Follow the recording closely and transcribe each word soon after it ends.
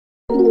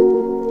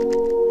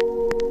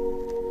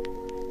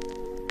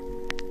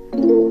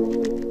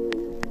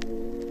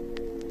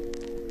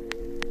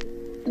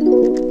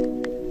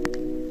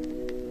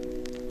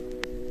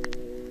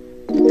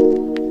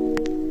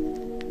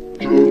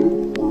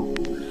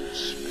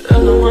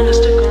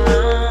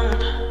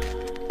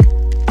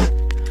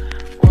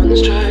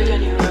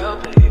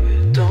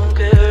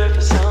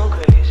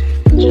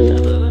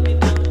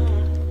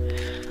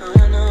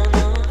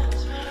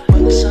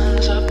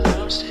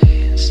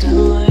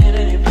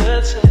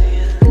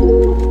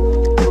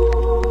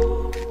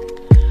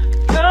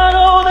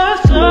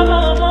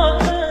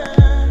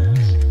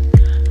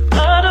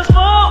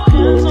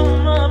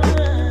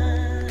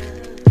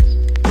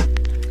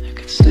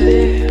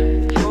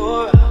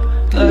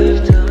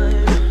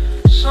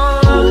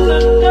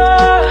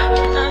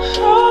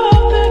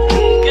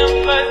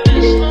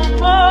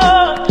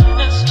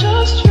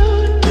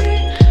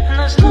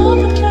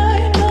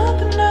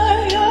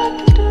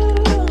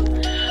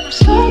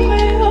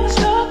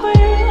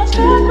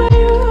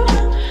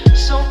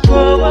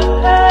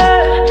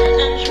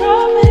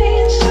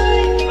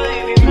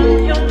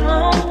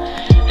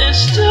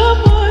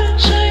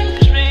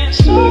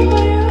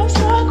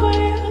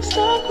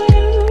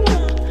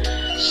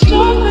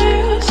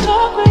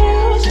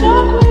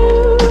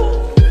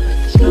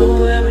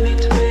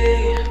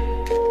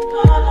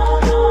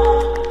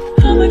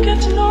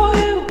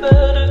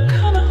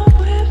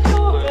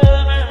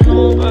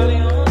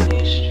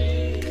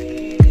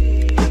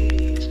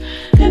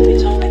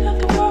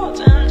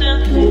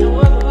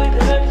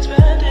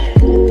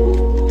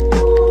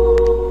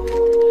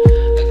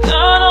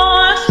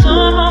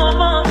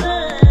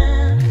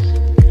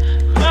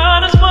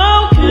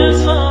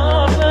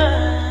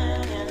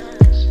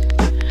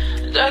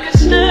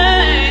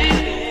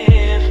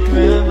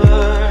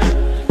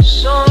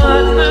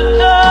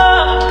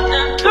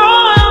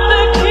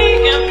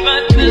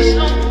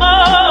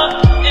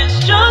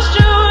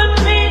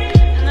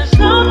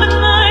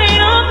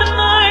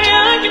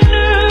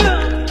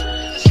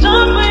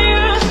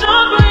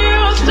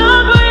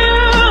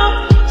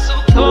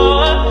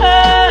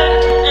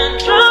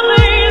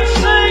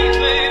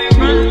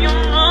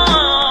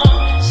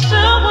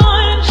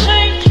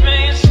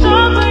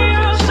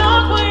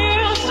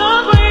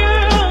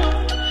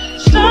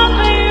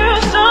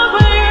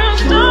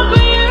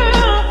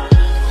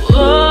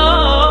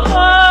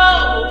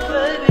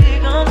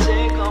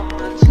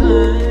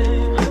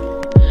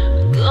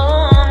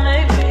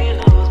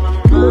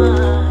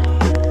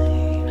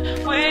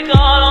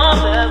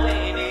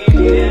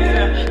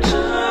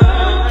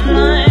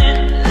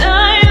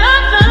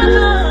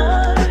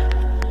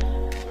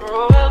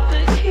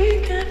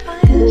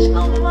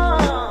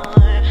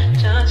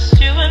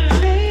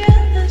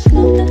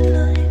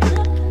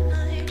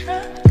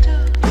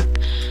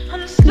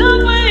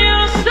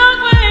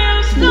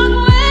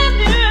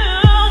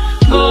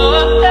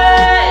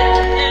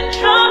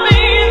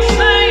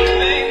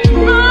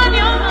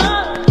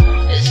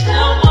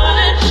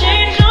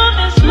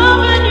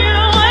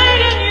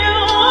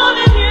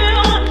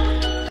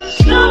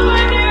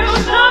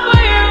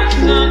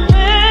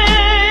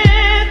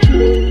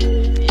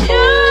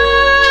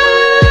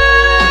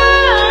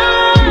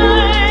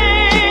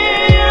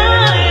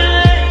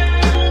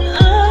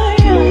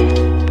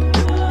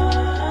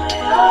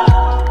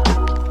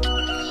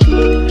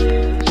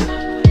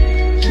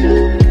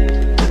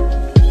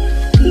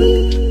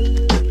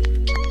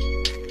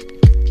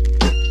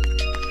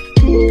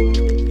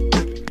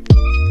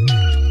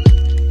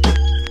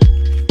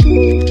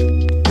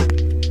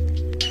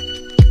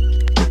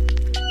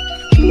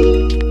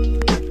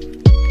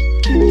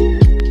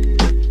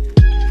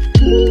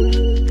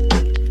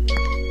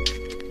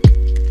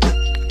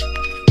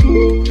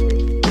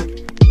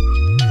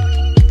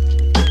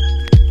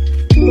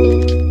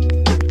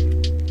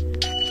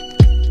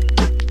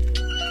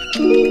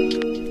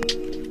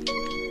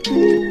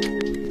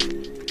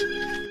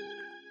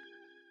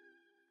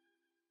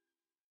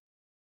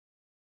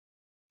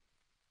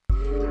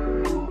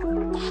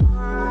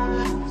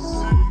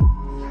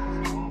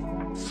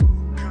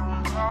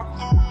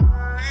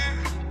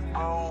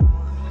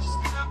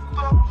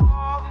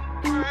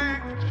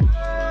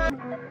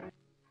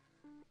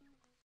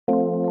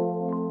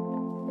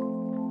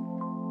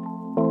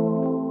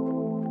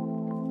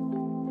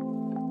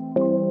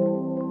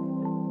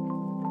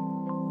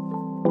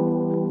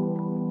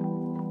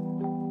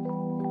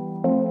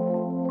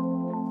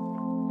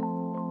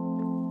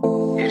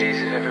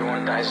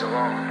dies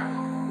alone.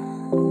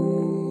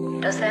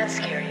 Does that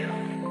scare you?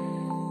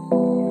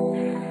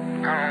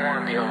 I don't want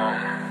to be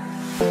alone.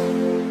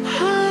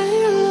 I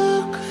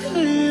look for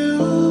you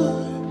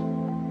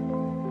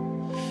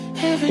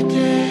every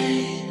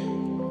day,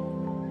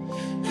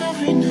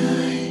 every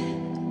night.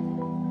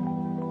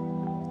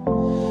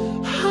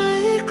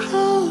 I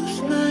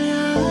close my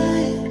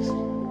eyes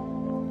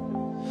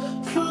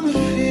from the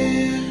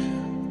fear,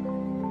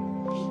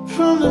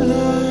 from the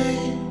light.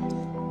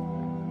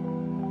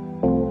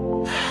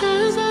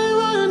 As I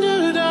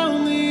wander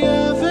down the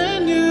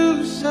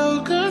avenue,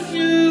 so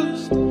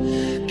confused,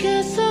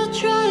 guess I'll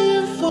try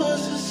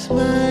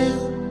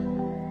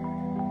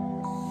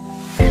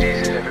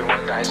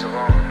dies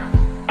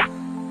alone.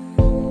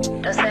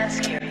 Does that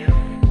scare you?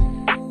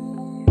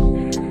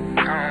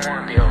 I don't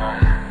wanna be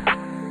alone.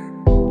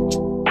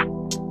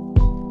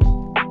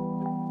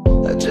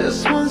 I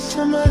just want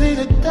somebody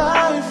to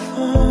die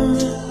for.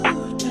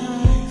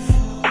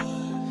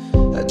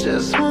 I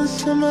just want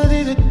somebody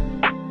to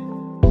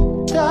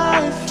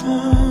die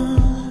for.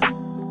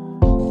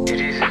 It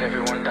is if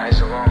everyone dies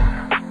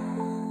alone.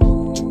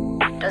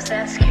 Does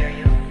that scare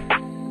you?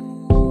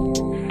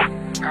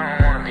 I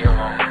don't wanna be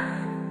alone.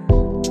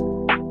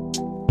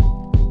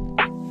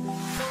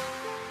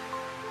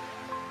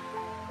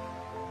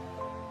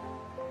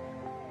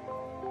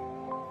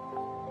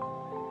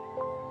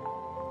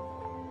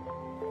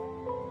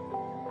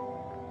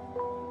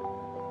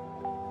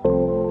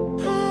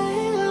 I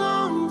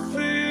long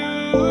for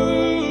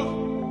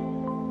you,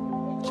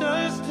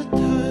 just a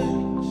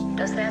touch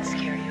Does that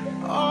scare you?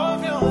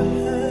 of your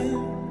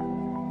hand.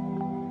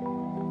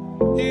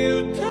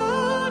 You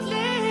don't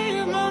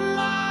leave my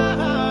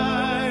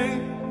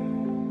mind.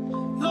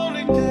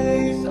 Lonely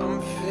days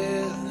I'm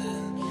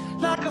feeling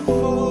like a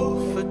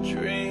fool for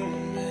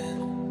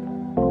dreaming.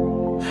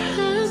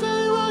 As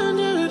I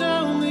wander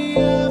down the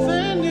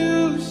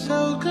avenue,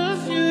 so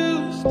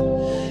confused,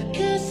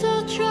 guess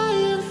I'll try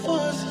and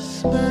force a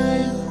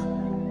smile.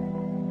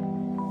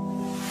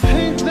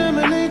 Pink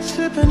lemonade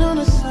sipping on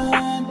a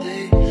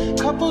Sunday,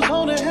 couples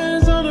holding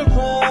hands on the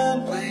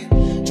runway.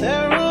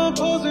 They're all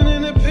posing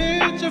in a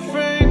picture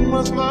frame,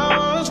 my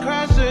smile was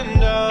crashing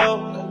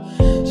down.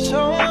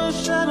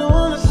 Someone's shadow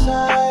on the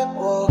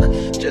sidewalk,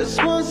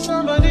 just want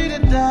somebody to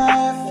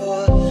die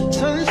for.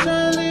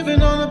 Sunshine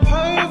leaving on a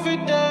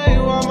perfect day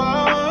while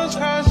my world's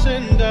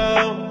crashing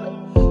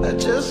down. I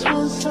just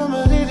want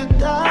somebody to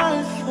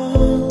die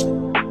for.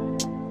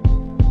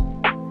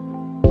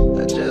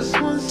 I just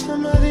want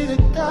somebody to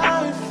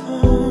die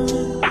for.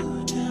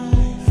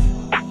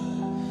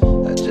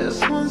 I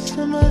just want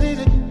somebody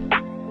to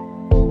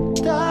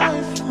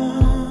die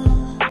for.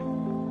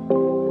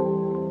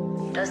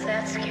 Does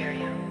that scare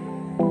you?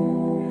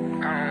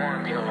 I don't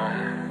wanna be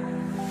alone.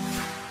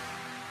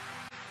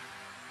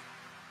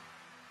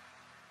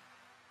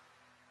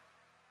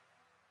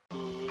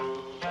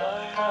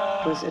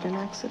 Was it an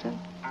accident?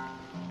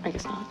 I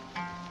guess not.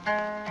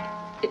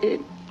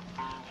 It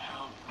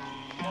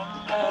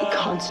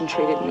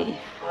concentrated me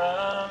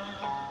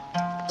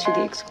to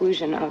the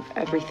exclusion of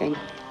everything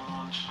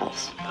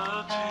else.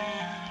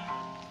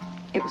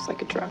 It was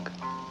like a drug.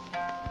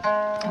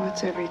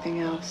 What's everything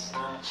else?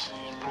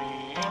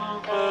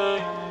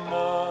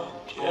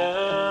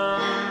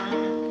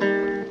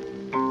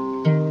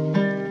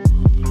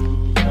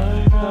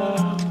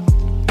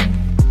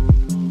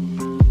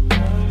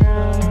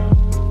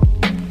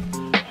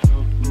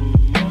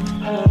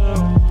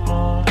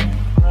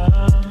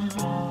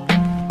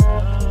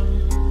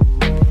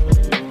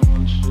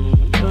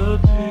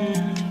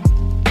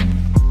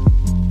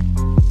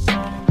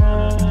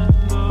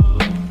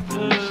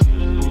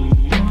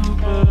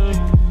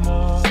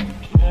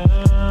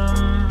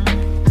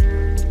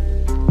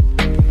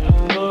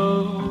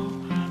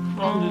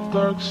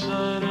 Dark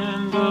side,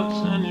 and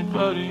does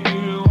anybody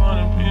here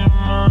wanna be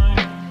my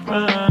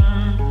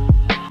friend?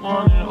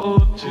 Want it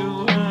all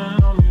to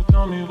end.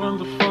 Tell me when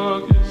the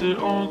fuck is it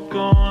all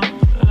gonna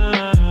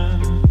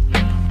end?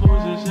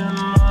 Voices in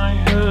my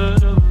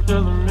head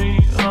telling me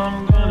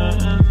I'm gonna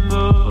end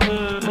up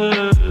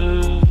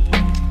dead.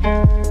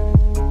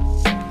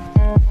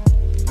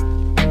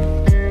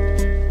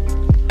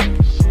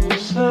 So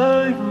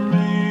save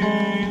me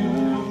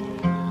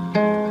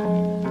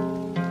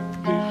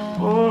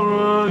before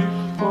I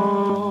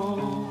fall.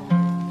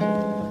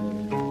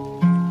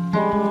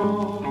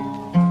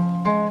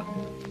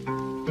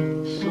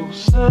 So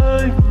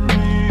save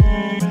me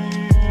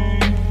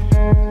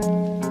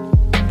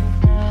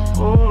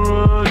before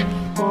I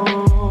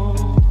fall.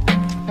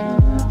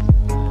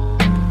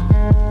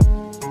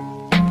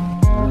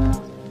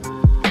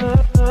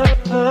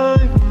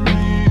 Save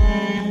me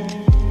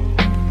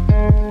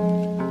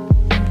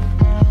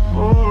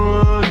before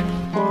I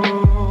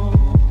fall.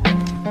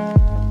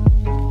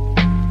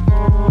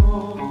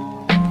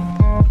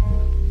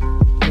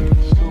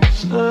 So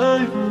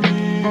save me.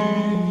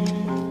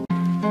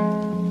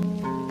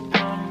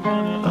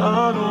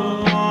 I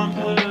don't want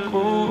to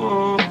go.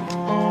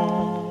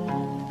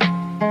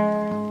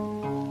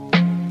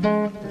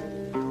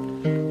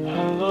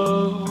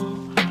 Hello,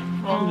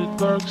 from the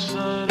dark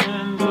side,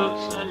 and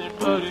does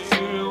anybody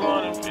here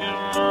wanna be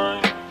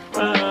my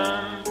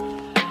friend?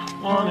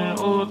 Want it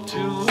all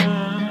to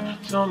end.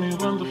 Tell me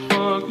when the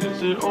fuck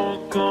is it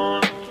all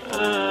gonna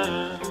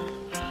end?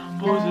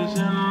 Voices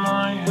in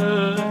my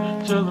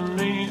head telling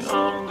me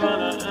I'm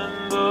gonna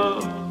end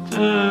up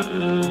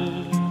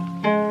dead.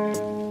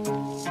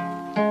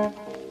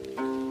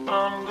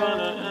 I'm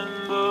gonna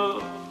end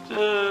up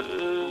dead.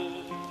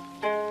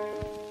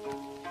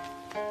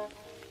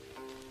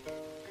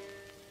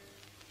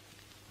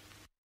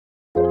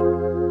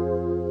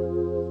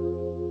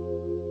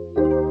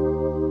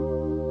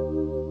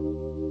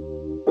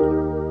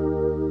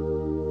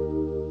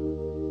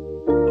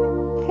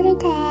 Hello,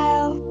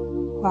 Kyle.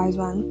 wise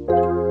one.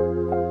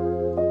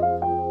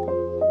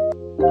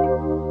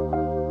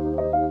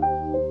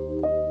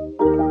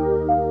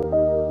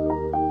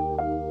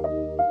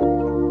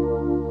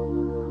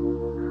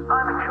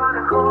 I've been trying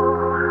to call.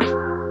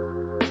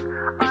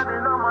 I've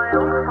been on my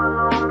own for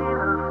long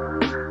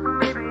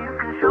enough. Maybe you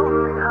can show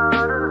me how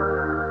to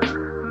love.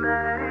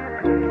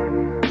 Maybe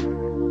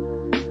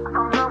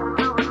I'm going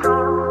through a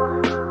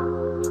dose.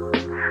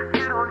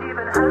 You don't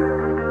even have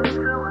to do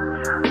too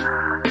much.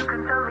 You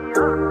can tell me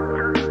up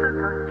just a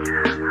touch,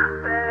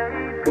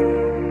 baby.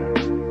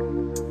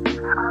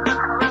 I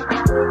look like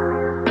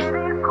a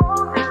city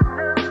cold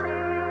and me.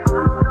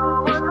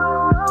 No one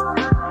around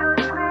to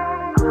judge me.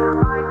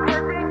 I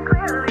can see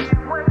clearly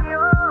when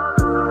you're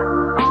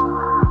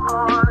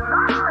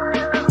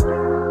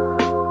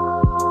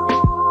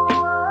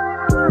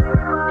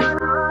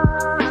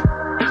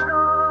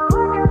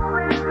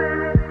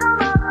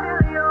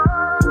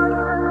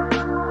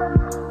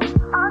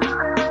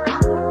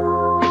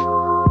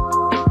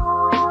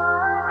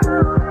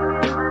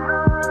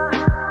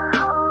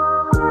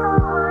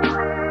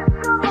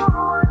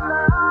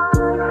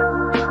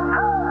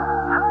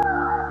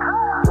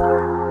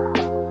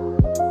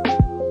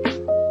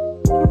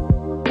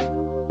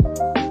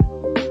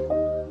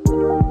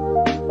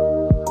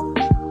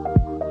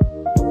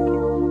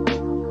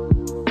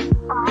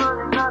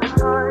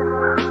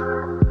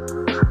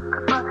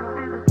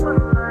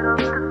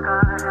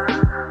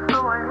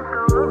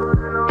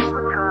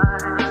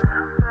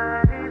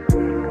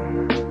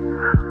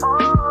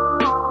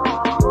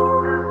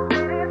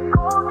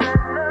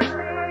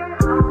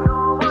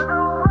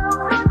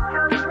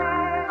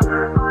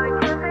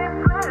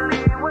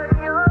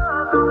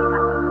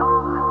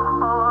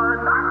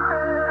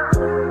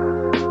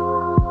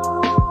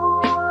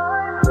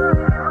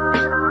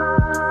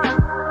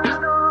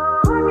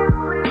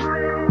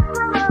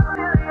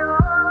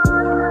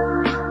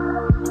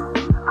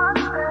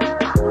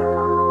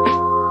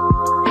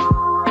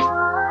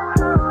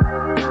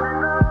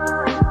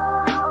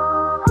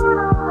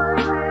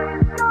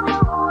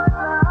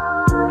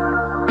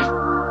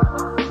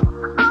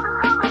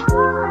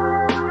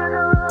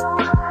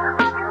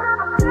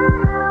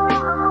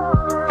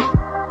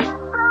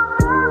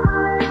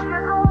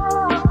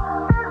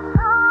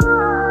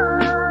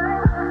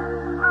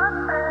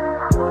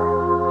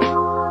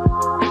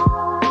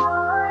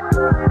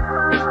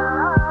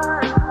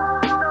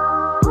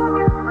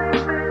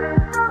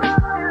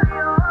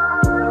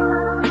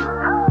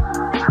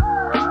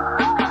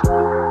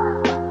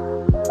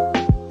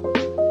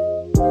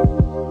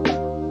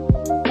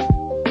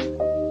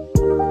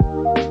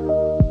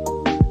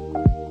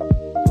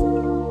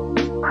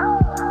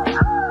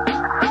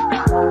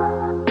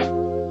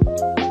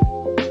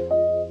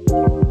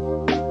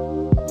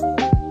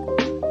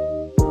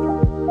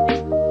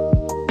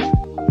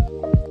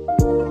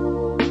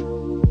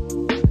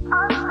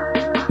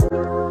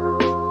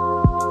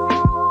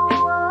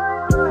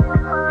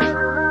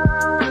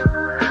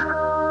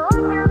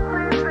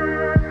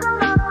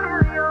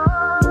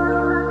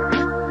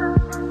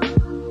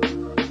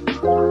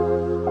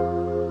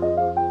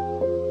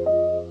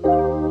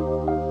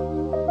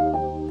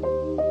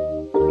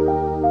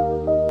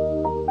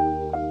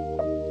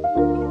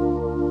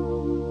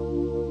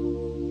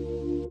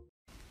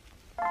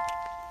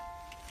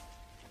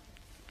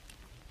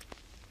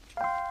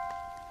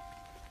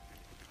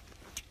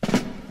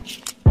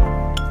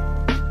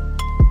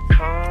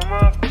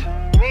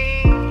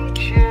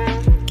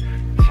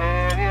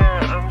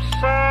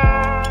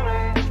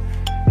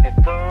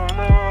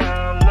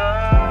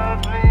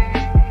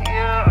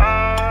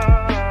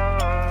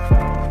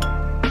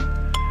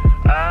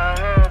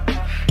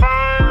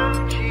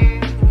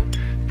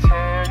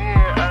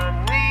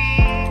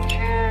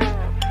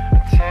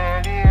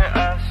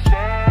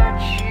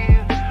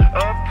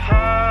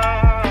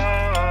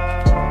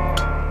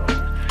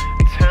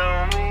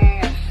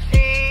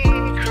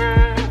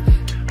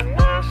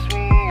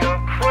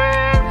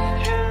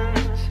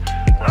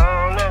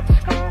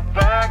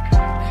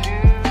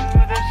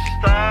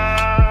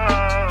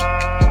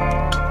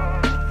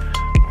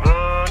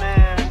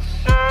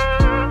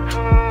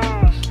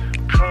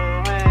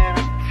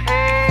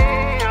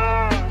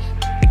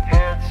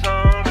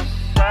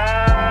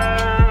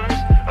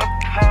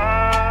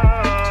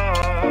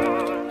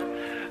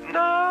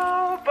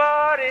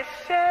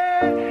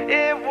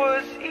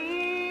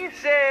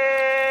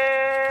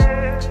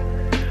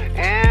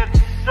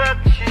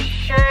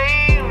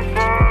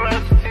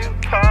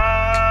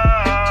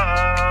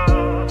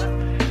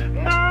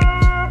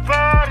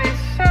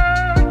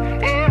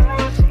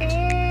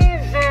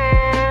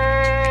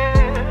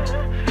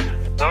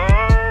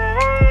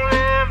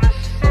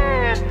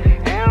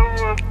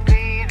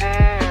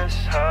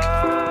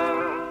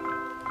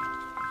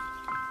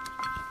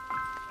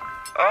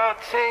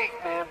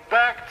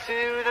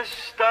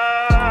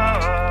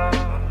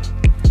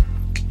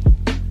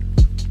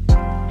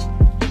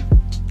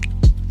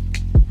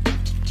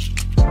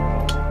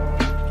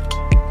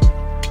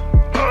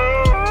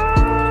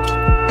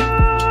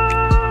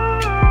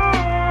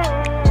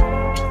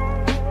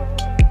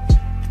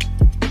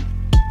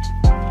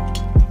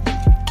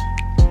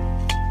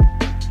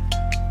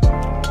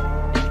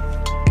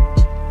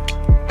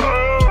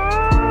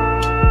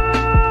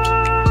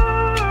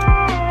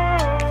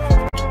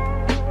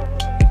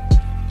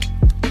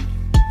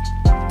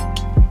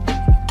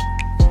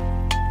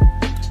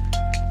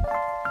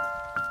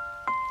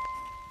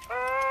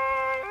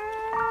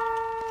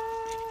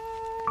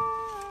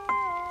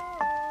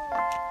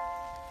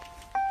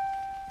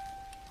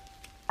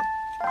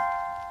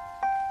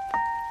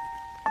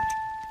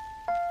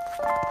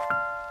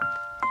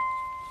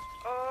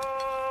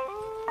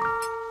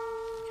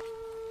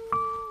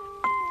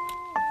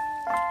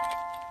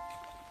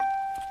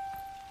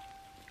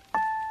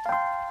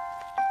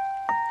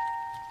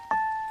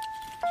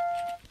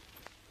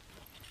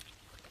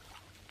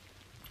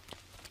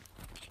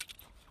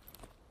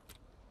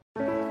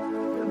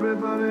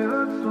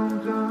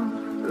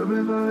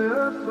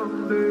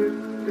someday.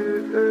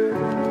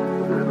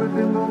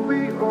 Everything gon'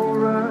 be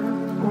alright.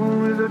 Gonna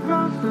raise a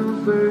glass and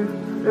say,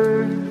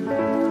 hey.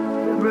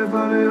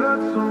 Everybody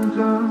hurts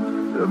sometimes.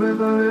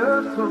 Everybody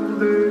hurts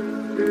someday.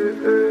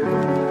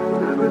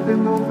 Everything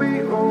gon' be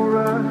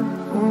alright.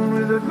 Gonna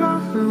raise a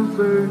glass and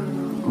say,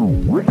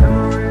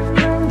 memories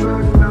bring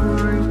back,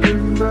 memories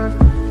bring back.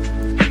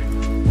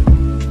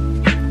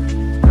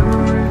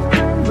 Memories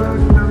bring back,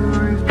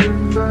 memories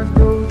bring back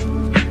those.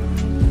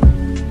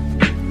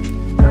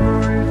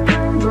 Memories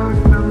bring back,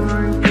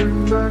 memories bring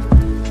back.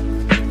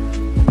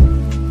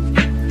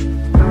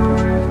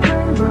 Memories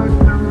bring back,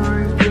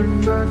 memories bring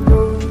back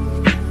those.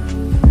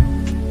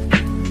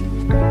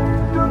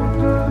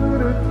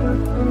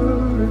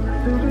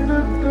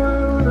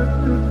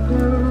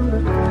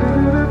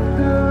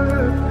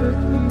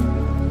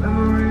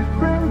 Memories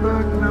bring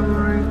back,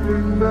 memories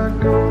bring back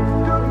those.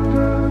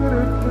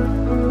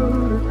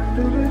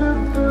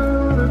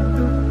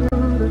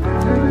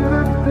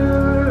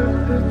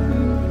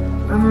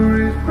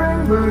 Memories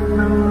bring back,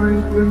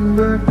 memories bring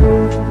back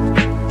those.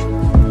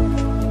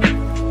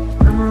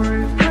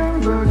 Memories bring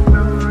back,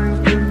 memories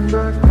bring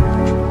back.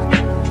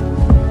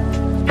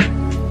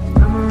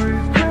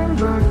 Memories bring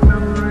back,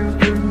 memories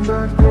bring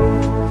back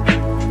those.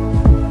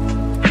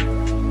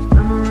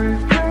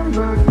 Memories bring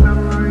back,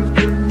 memories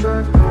bring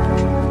back.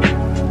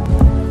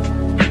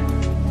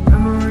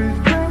 Memories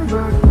bring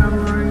back,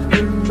 memories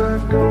bring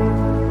back those.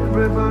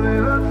 Everybody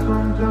hurts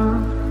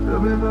sometimes.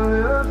 Everybody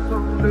hurts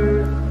someday.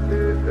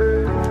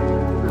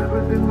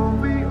 Everything gon'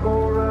 be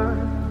alright.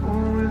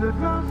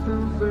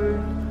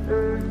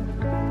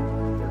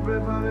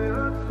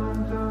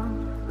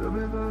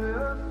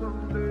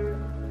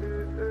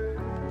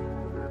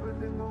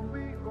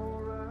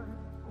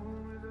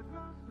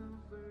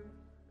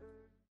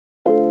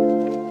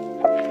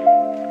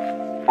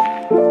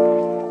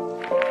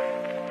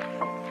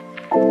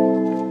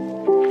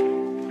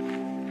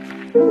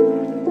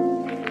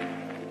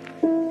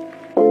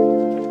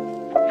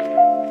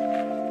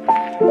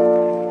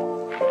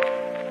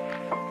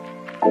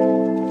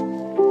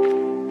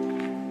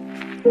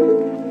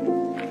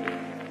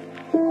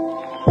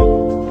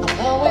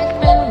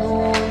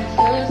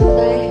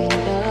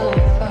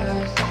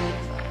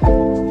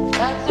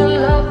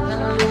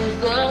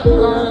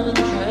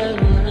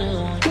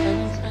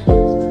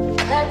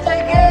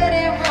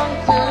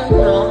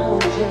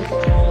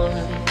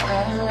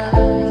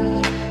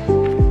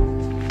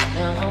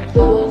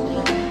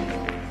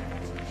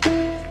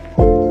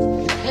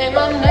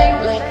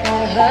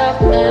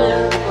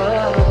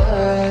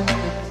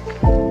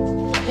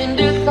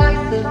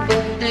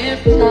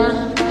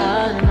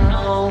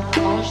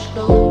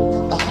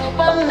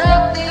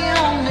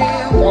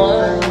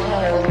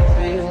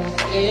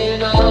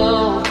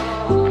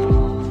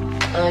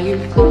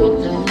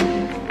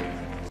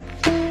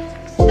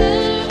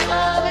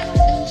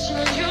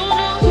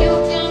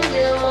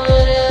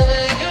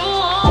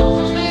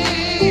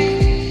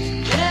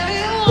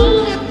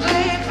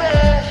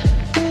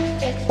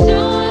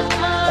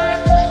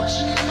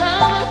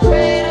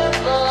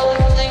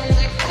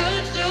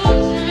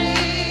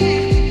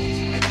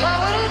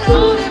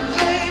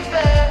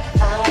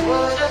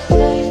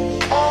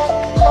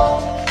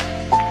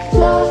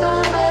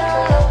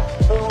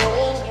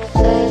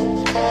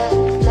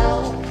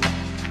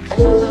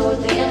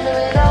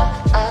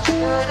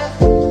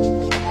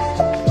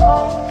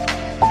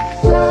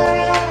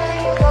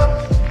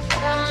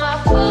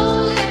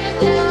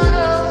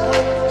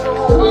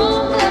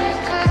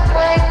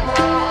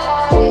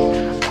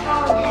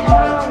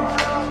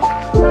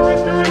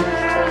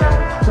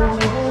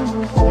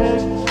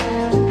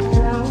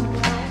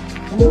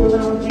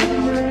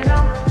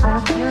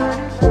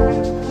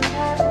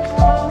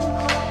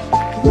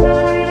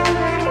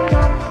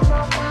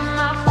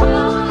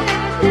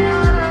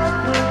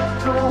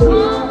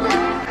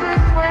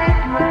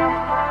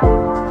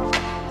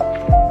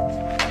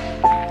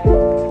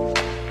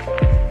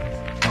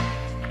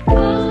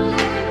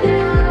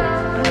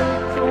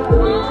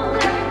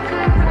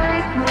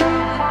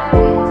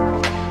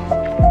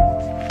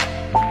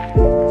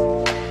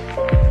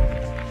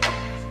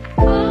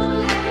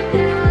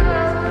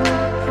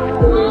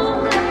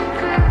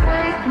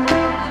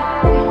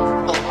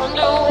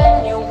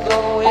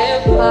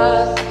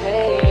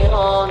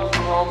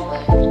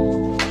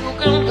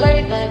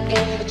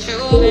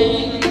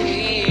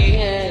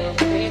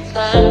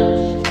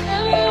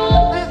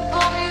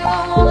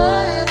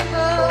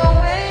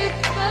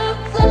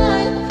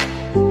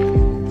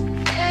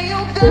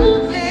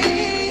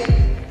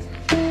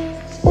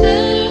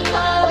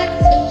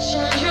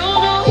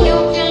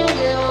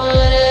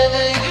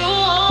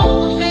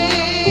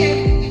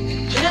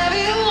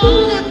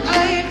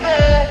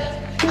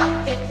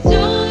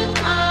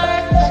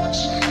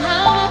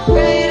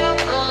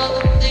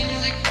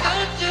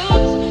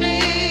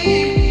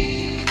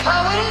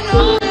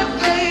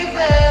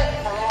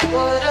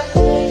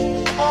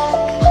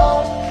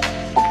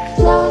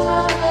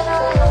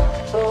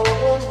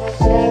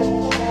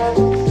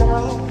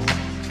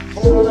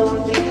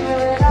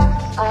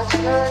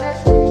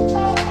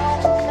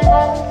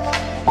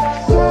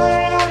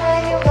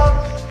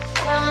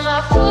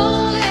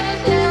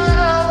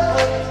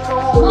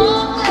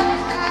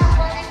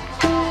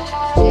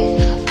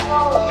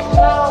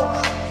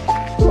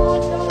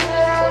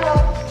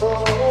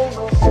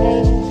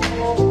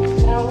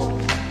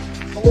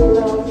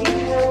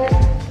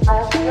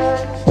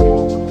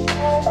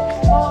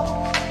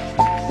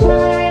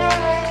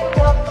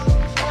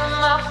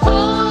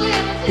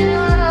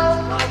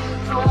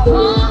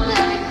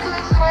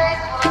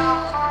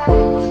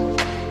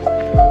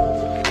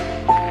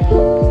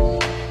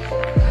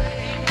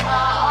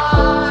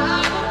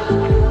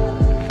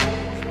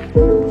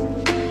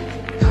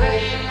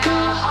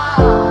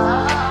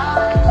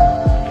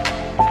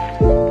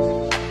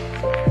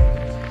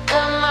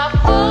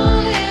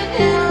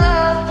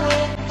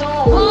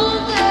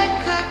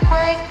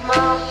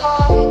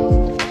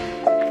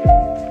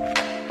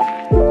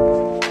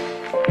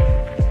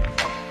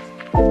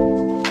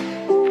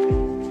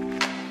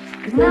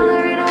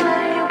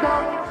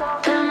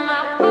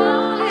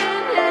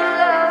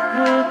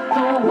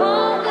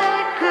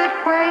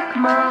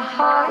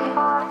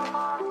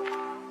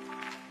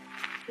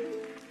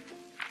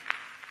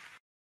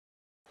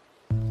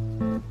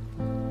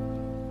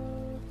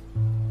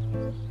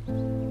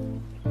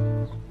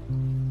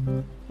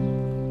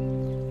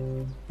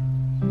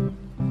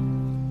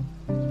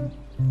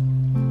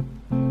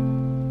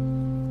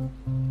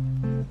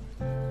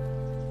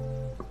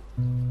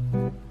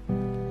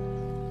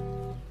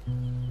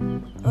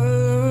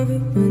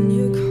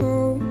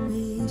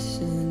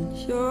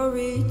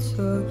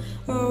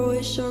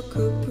 I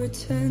could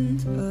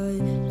pretend I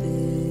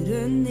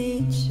didn't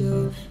need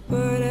you,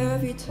 but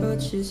every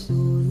touch is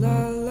ooh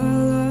la la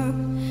la.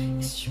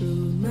 It's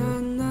true, na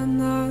na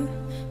na.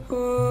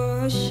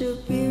 Oh, I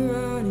should be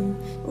running.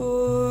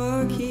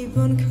 Oh, I keep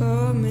on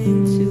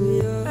coming to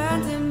you.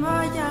 And in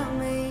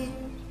Miami,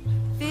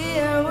 the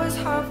air was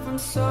hot from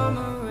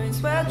summer rain,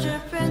 sweat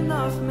dripping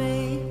off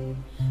me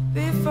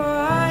before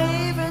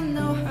I even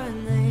knew her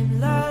name.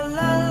 La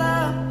la la.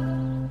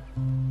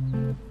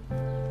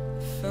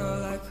 Felt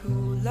like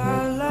ooh la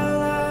la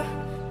la,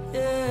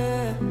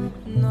 yeah,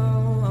 no.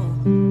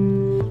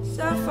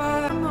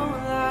 Sapphire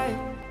moonlight,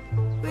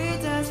 we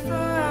danced for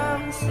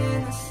hours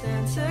in the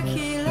sand,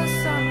 tequila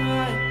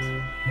sunrise.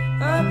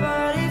 Her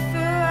body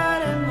fell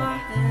right in my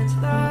hands,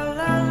 la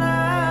la la.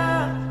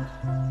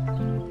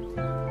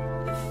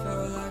 It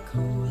felt like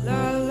ooh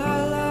la la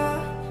la,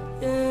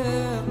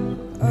 yeah.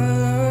 I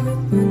love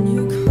it when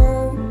you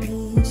call me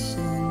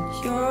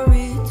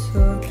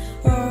señorita.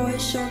 I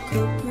wish I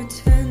could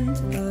pretend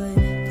I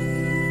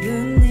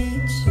didn't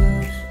need you,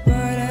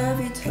 but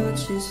every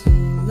touch is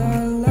ooh la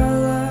la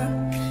la.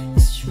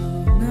 It's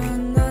true, na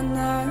na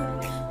na.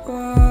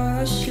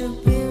 Oh, I should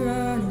be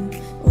running.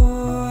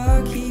 Oh,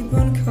 I keep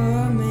on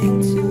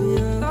coming to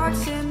you.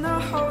 Locked in a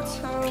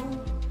hotel,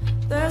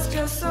 there's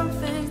just some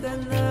things that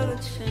never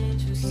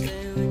change. You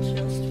say we're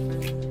just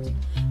friends,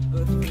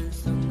 but friends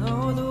don't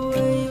know the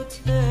way you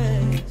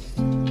taste.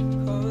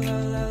 Oh la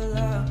la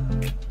la.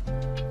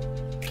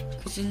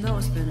 Cause you know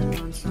it's been a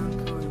long time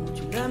coming. Would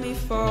you let me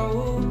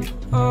fall?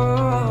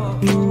 Oh,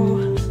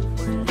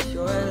 when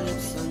your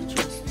lips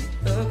undress me,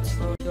 hooked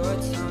on your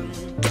tongue.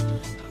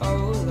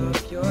 Hold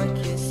up your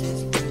kisses,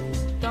 baby.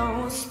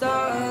 Don't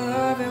stop. I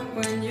love it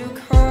when you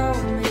call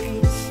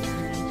me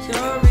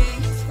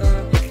señorita.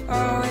 I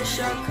wish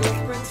I could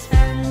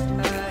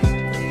pretend I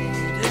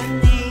didn't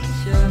need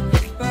you,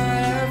 but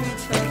every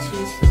touch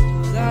is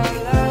ooh la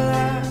la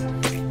la.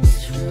 It's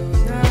true,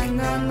 na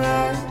na na.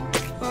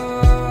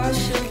 Oh, I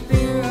should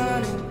be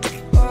running.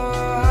 Oh,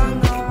 I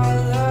know I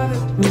love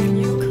it when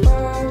you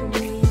call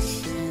me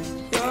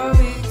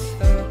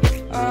señorita.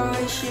 I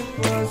wish it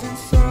wasn't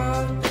so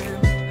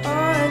damn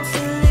hard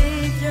to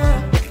leave you,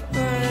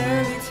 but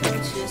every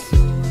touch is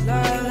ooh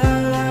la la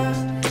la.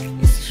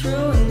 It's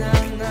true, na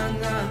na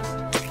na.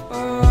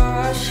 Oh,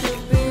 I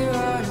should be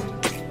running.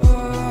 Oh,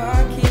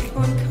 I keep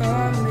on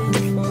coming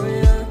for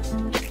you.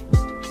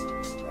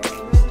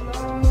 All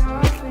along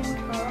I've been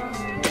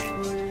coming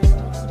for you.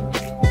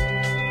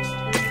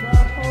 And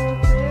I hope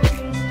there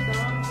is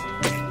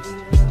something for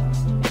you.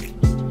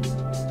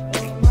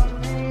 Call my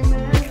name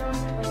and I'm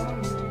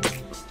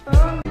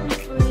coming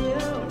for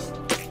you.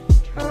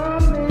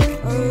 Coming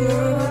for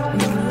you.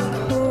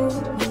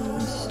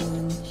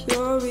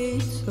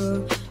 Señorita,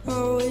 I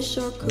wish I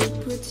could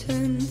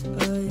pretend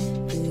I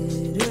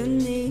didn't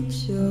need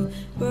you,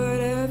 but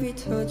every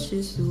touch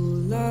is ooh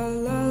la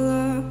la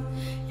la.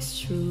 It's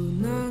true,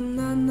 na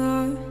na na.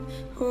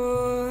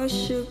 Oh, I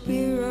should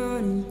be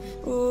running.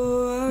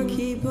 Oh, I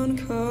keep on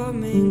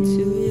coming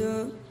to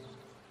you.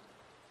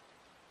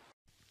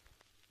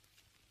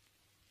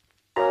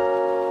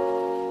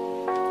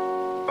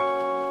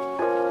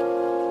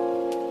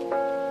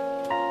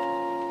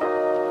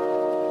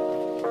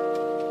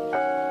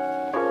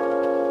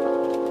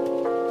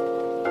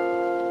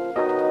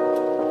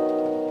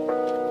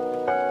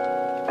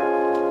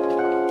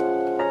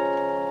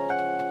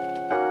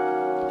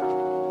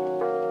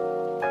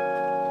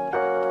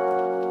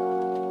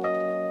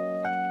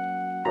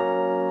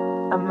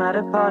 I'm at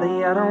a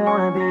party I don't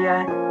wanna be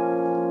at,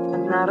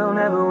 and I don't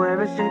ever wear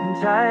a suit and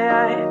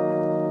tie.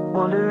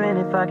 Wondering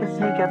if I can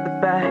sneak out the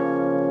back.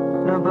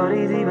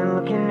 Nobody's even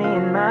looking me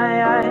in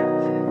my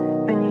eyes.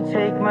 Then you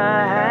take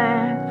my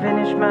hand,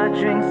 finish my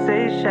drink,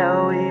 say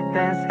shall we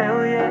dance?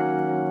 Hell yeah.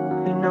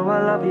 You know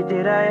I love you,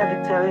 did I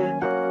ever tell you?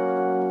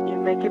 You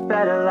make it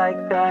better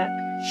like that.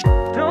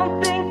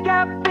 Don't think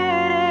I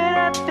fit in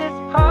at this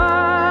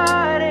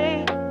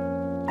party.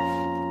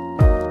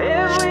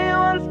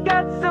 Everyone's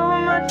got so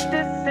much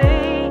to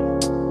say.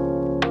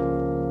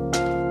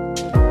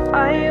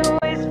 I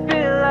always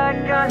feel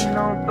like I'm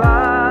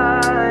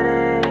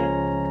nobody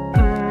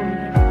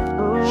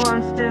who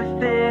wants to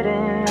fit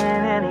in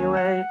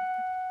anyway.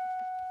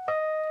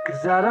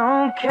 Cause I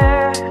don't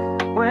care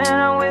when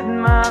I'm with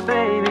my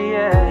baby,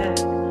 yeah.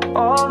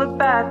 All the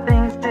bad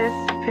things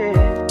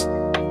disappear.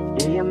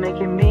 Yeah, you're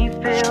making me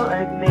feel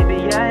like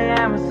maybe I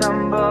am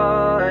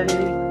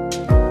somebody.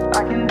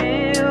 I can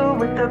deal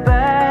with the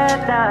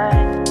bad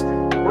nights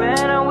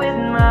when I'm with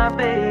my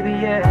baby,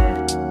 yeah.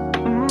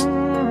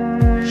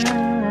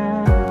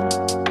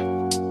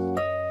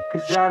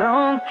 'Cause I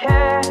don't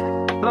care,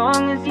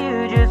 long as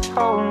you just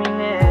hold me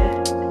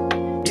near.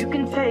 You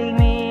can take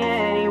me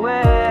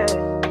anywhere.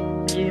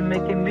 You're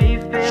making me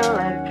feel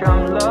like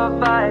I'm loved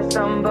by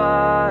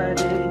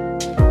somebody.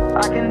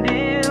 I can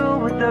deal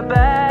with the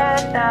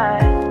bad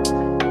nights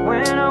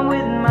when I'm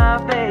with my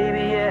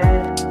baby,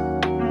 yeah.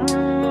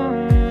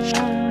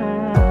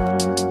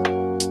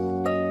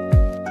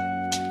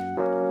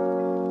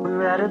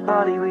 We're at a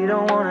party we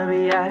don't wanna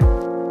be at,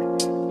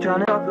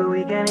 trying to talk but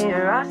we can't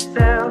hear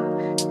ourselves.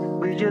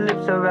 Read your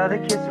lips, I'd rather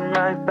kiss them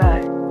right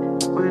back.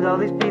 With all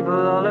these people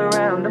all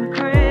around, I'm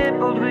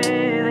crippled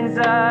with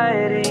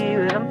anxiety,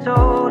 but I'm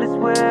told it's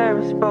where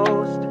I'm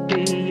supposed to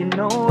be. You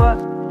know what?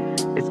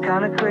 It's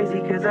kinda crazy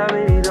 'cause I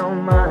really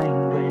don't mind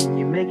when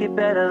you make it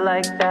better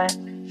like that.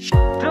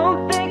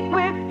 Don't think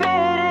we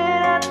fit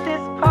in at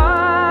this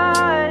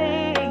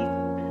party.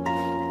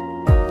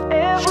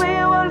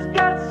 Everyone's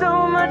got so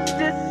much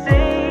to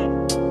say.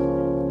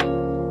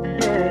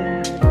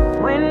 Yeah.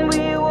 When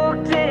we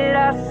walked in,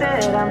 I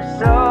said I'm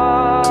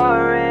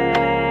sorry,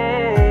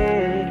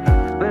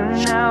 but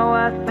now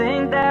I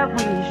think that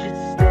we should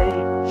stay.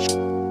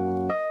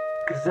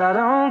 'Cause I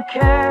don't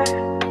care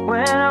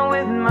when I'm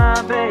with my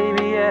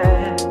baby,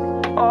 yeah.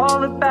 All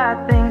the bad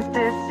things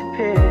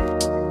disappear.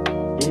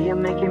 Yeah,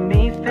 you're making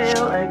me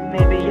feel like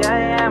maybe I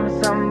am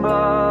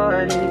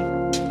somebody.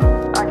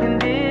 I can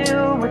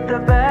deal with the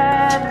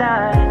bad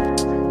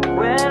nights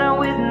when I'm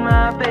with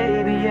my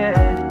baby,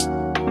 yeah.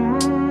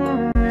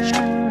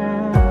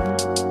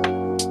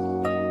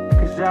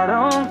 'Cause I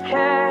don't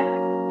care,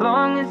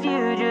 long as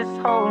you just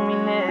hold me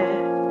near.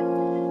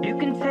 You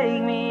can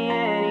take me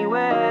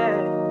anywhere.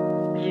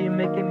 You're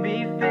making me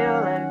feel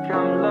like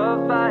I'm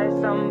loved by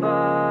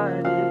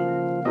somebody.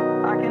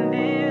 I can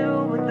deal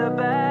with the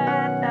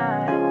bad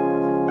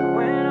nights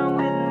when I'm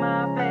with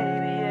my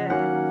baby, yeah.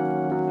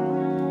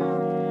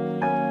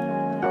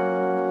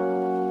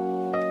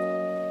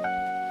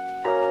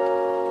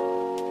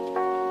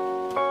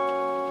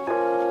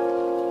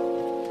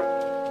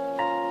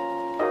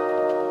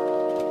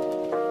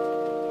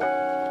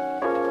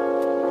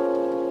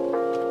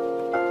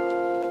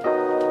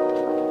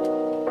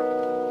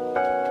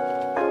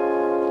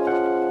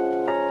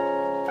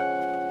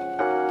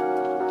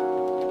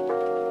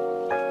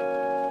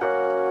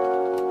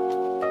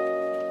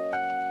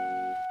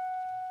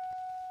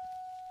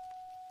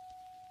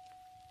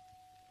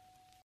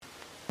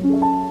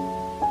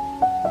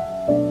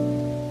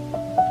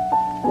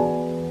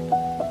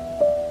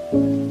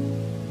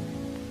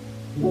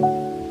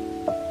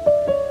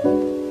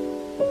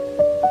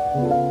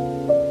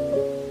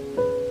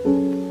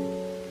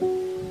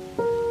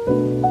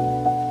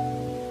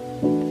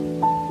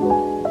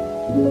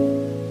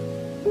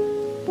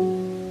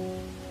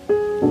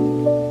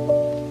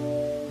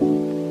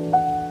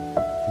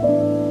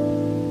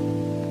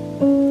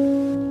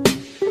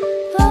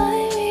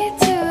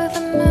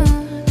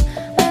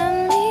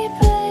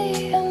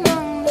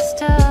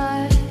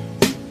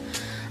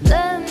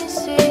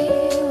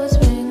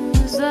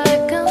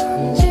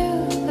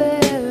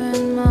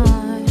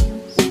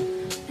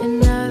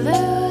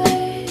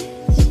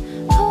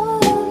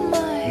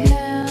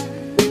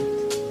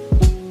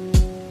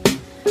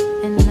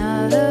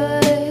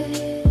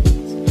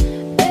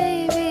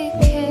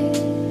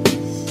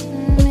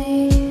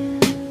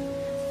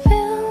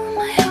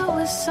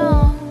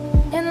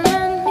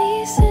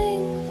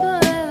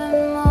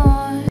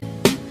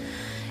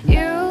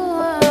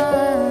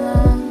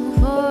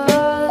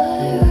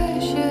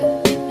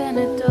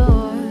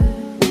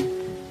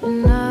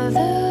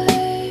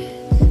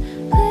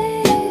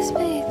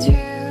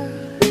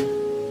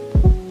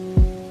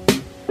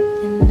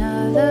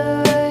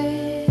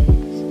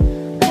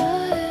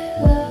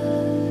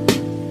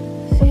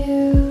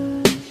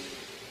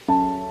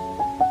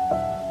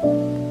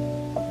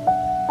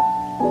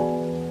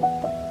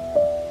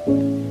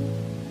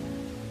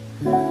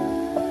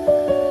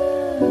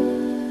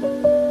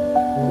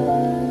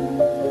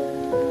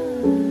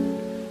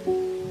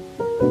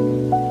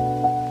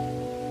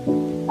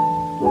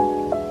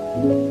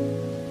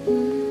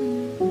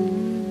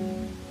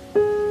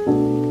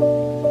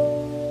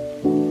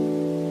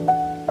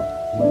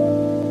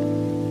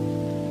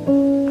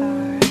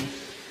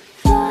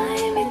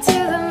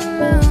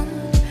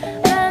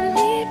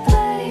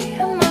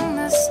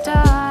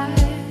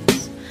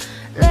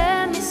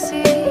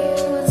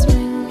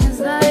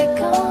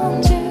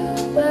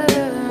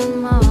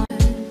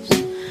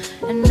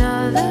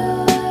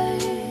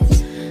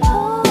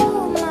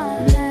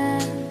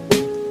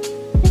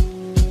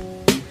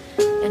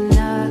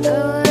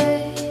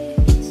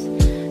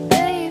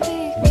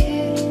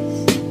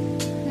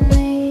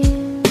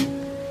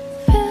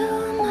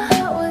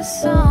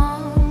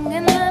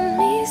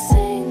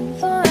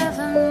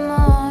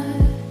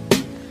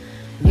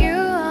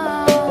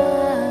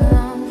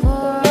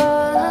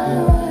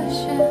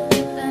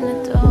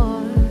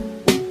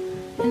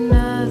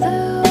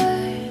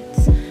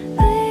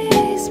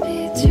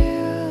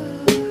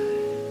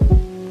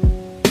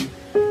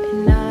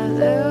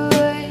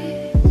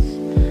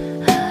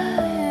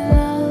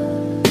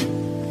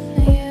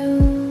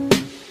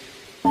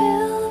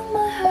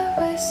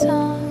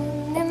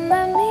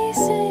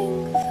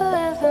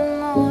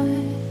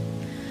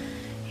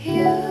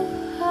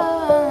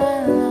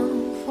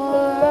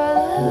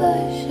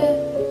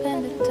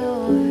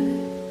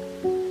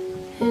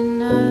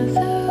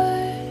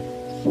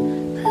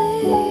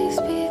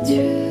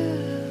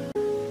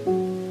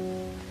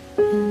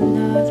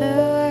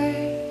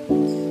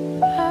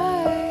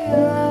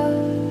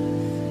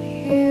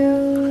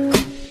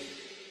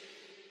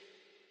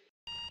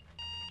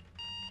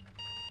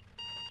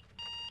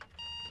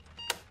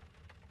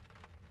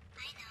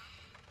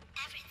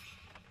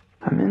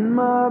 I'm in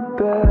my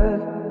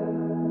bed,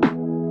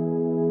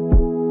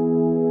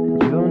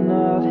 and you're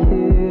not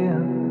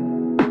here,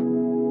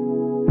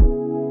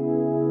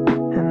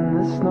 and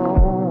there's no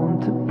one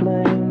to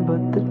blame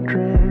but the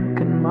drink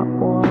and my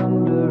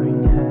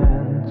wandering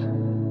hands.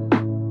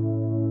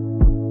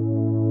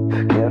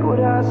 Forget what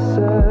I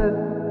said,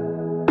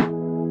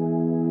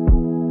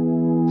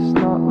 it's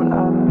not what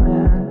I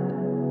meant,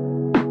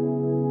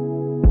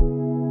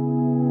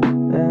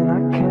 and I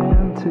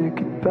can't take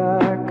it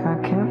back, I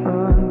can't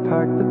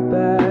unpack the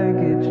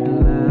baggage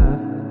left.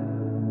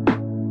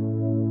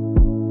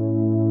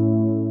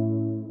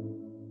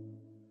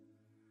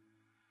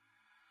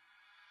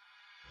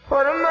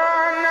 What am I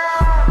now?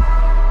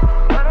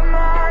 What am I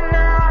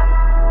now?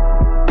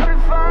 What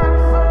if I'm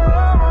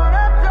someone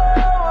I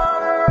don't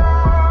want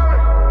around?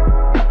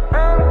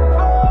 I'm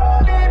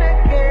falling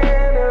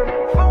again, I'm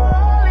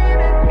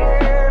falling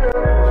again, I'm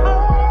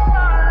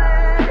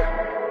falling.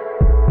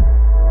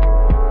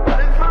 What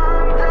if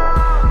I'm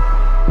down?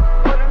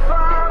 What if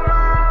I'm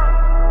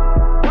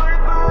out? What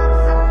if I'm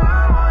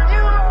someone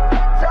you won't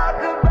talk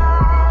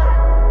about?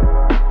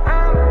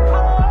 I'm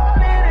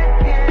falling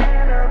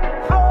again, I'm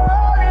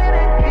falling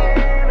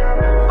again, I'm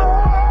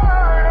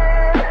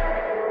falling.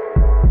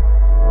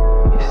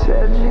 You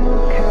said you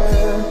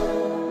cared,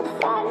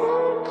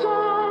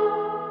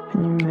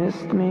 and you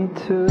missed me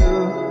too,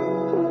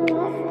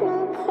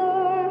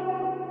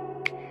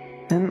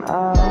 and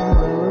I'm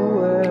well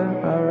aware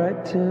I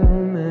write too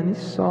many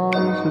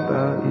songs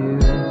about you.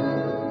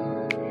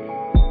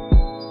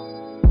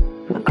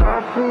 The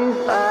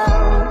coffee's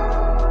out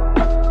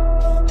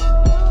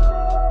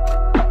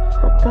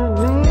at the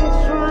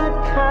beachfront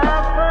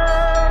cafe,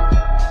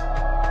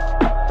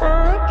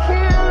 and it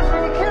kills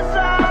me 'cause I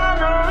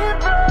know we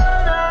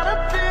run out of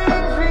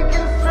things we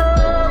can say.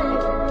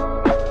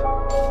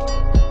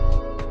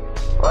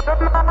 What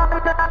am I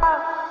now?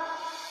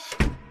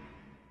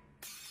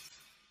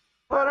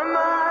 What am I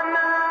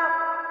now?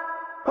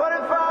 What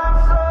if I'm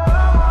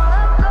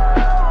someone I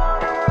don't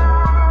want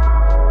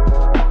around?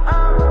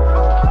 I'm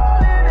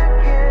falling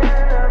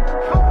again, I'm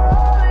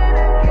falling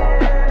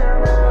again,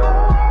 I'm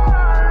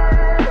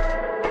falling.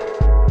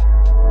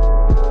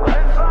 What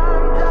if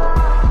I'm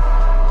down?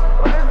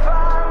 What if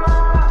I'm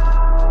out?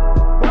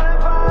 What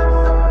if I'm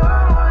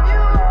someone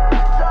you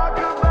won't talk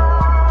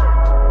about?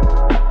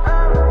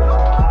 I'm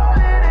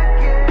falling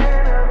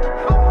again, I'm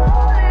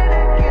falling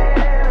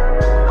again,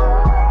 I'm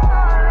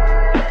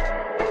falling.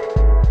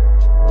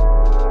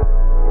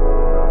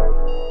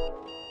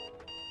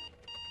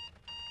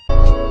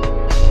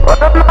 What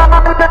am I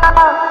now?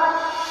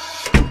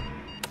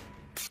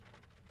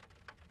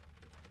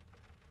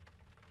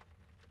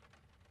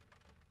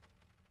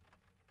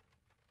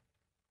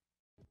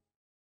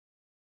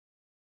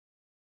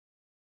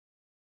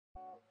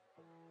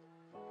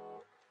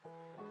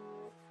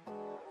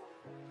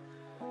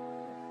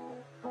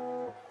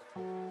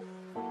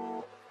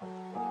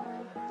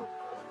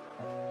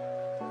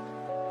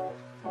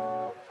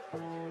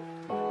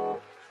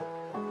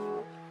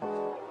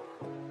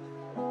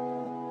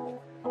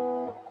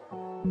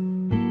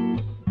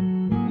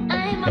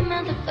 I'm a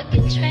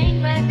motherfucking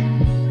train wreck.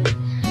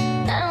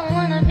 I don't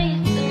wanna be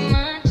too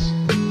much,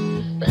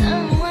 but I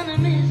don't wanna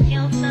miss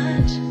your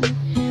touch.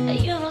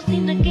 You don't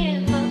seem to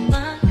give a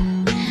fuck.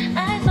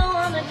 I don't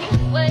wanna be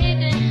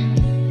waiting,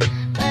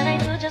 but I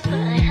do just what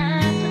I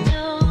have to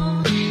do.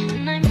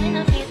 And I may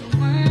not be the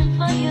one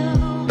for you,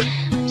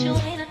 but you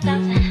ain't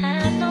about to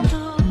have no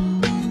clue.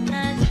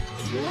 'Cause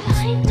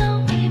I know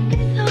it be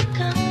so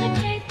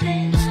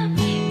complicated. Love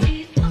me be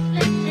so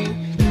blessed.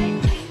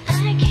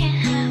 I can't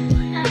have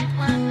what I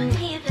want, but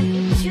neither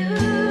can you.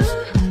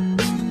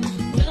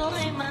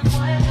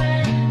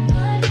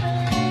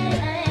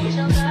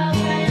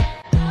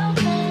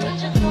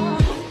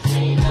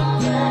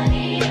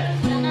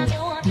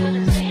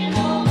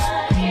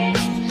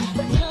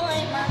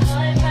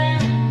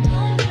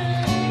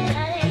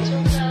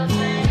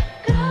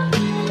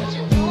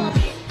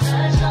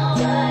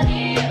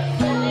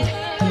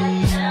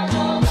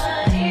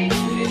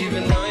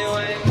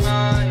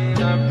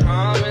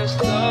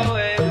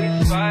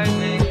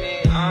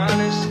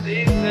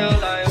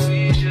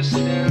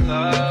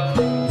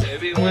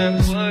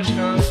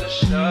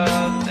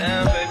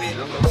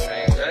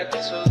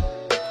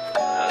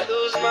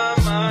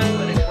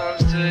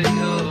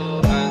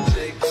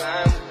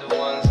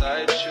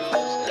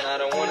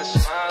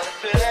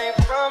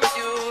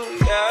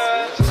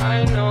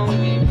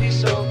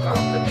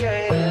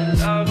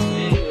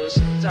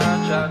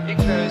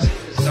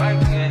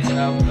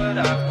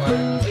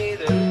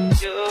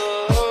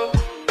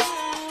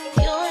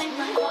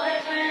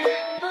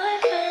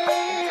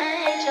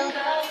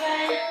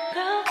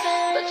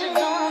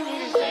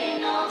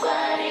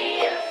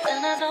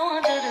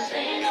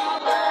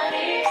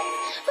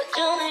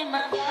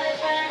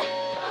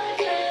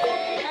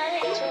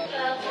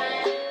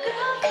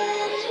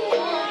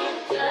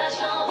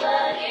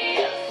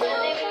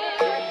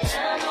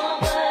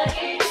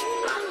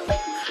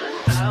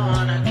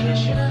 wanna